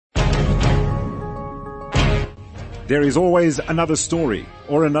There is always another story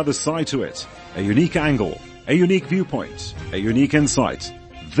or another side to it, a unique angle, a unique viewpoint, a unique insight.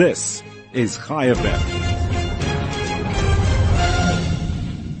 This is ChaiFM.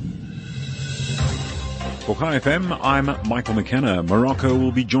 For ChaiFM, I'm Michael McKenna. Morocco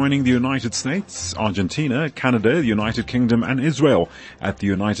will be joining the United States, Argentina, Canada, the United Kingdom and Israel at the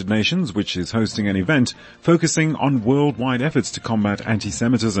United Nations, which is hosting an event focusing on worldwide efforts to combat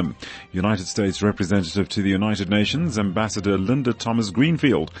anti-Semitism. United States representative to the United Nations, Ambassador Linda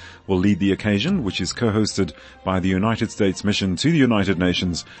Thomas-Greenfield, will lead the occasion, which is co-hosted by the United States mission to the United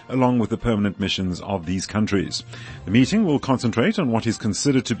Nations, along with the permanent missions of these countries. The meeting will concentrate on what is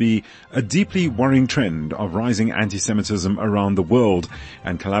considered to be a deeply worrying trend of rising anti-Semitism around the world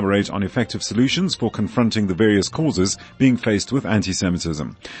and collaborate on effective solutions for confronting the various causes being faced with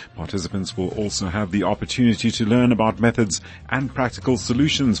anti-Semitism. Participants will also have the opportunity to learn about methods and practical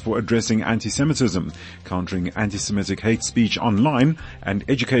solutions for addressing anti-Semitism, countering anti-Semitic hate speech online, and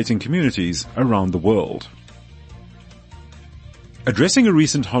educating communities around the world. Addressing a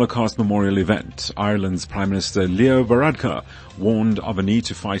recent Holocaust memorial event, Ireland's Prime Minister Leo Varadkar warned of a need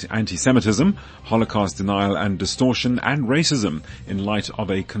to fight anti-Semitism, Holocaust denial and distortion, and racism in light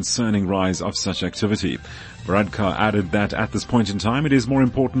of a concerning rise of such activity. Varadkar added that at this point in time it is more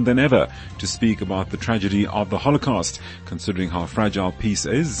important than ever to speak about the tragedy of the Holocaust, considering how fragile peace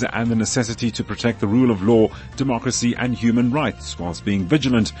is and the necessity to protect the rule of law, democracy and human rights, whilst being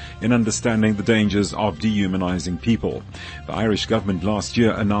vigilant in understanding the dangers of dehumanizing people. The Irish government last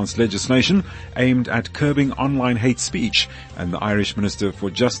year announced legislation aimed at curbing online hate speech, and the Irish Minister for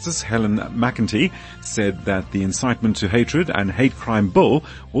Justice, Helen McEntee, said that the Incitement to Hatred and Hate Crime Bill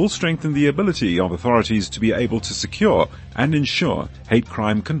will strengthen the ability of authorities to be able to secure and ensure hate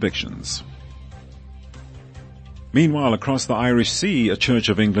crime convictions. Meanwhile, across the Irish Sea, a Church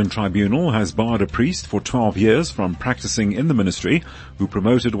of England tribunal has barred a priest for 12 years from practicing in the ministry who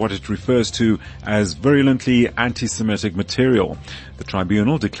promoted what it refers to as virulently anti-Semitic material. The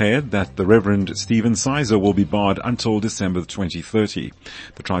tribunal declared that the Reverend Stephen Sizer will be barred until December 2030.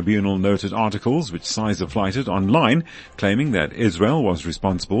 The tribunal noted articles which Sizer flighted online claiming that Israel was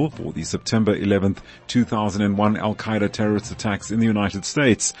responsible for the September 11th, 2001 Al-Qaeda terrorist attacks in the United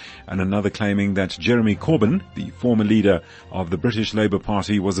States, and another claiming that Jeremy Corbyn, the former leader of the British Labour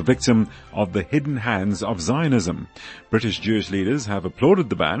Party, was a victim of the hidden hands of Zionism. British Jewish leaders have applauded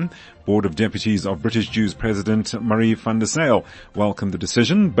the ban. Board of Deputies of British Jews President Marie van der Sale welcomed the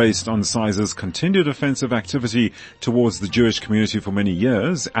decision based on Sizer's continued offensive activity towards the Jewish community for many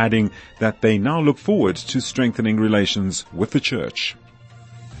years, adding that they now look forward to strengthening relations with the church.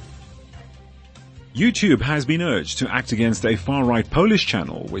 YouTube has been urged to act against a far-right Polish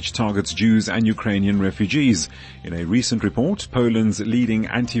channel which targets Jews and Ukrainian refugees. In a recent report, Poland's leading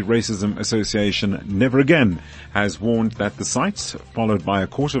anti-racism association Never Again has warned that the site, followed by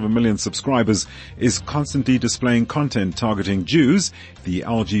 250,000 subscribers, is constantly displaying content targeting Jews, the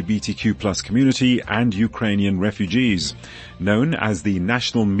LGBTQ+ community, and Ukrainian refugees. Known as the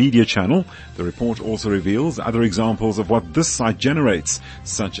National Media Channel, the report also reveals other examples of what this site generates,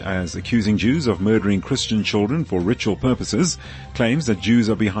 such as accusing Jews of murdering Christian children for ritual purposes, claims that Jews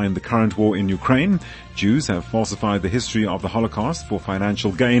are behind the current war in Ukraine, Jews have falsified the history of the Holocaust for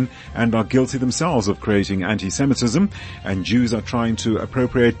financial gain and are guilty themselves of creating anti-Semitism, and Jews are trying to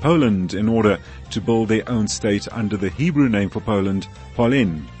appropriate Poland in order to build their own state under the Hebrew name for Poland,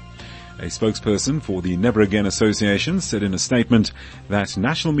 Polin. A spokesperson for the Never Again Association said in a statement that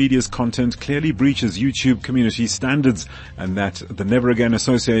national media's content clearly breaches YouTube community standards and that the Never Again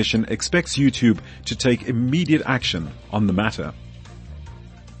Association expects YouTube to take immediate action on the matter.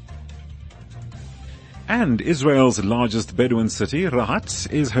 And Israel's largest Bedouin city,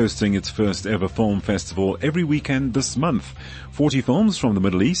 Rahat, is hosting its first ever film festival every weekend this month. 40 films from the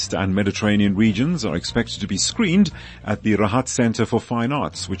Middle East and Mediterranean regions are expected to be screened at the Rahat Center for Fine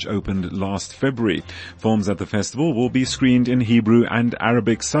Arts, which opened last February. Films at the festival will be screened in Hebrew and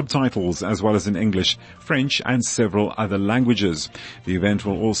Arabic subtitles, as well as in English, French, and several other languages. The event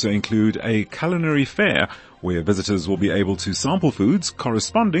will also include a culinary fair where visitors will be able to sample foods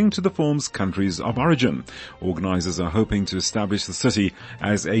corresponding to the film's countries of origin. Organizers are hoping to establish the city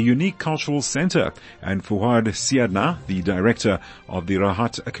as a unique cultural center, and Fuad Siadna, the director of the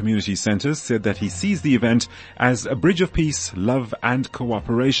Rahat Community Center, said that he sees the event as a bridge of peace, love and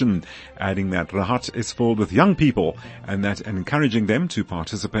cooperation, adding that Rahat is filled with young people and that encouraging them to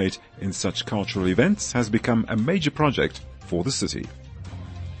participate in such cultural events has become a major project for the city.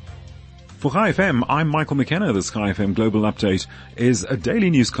 For ChaiFM, I'm Michael McKenna. This ChaiFM Global Update is a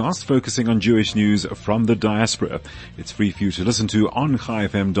daily newscast focusing on Jewish news from the diaspora. It's free for you to listen to on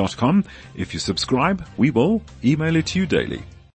ChaiFM.com. If you subscribe, we will email it to you daily.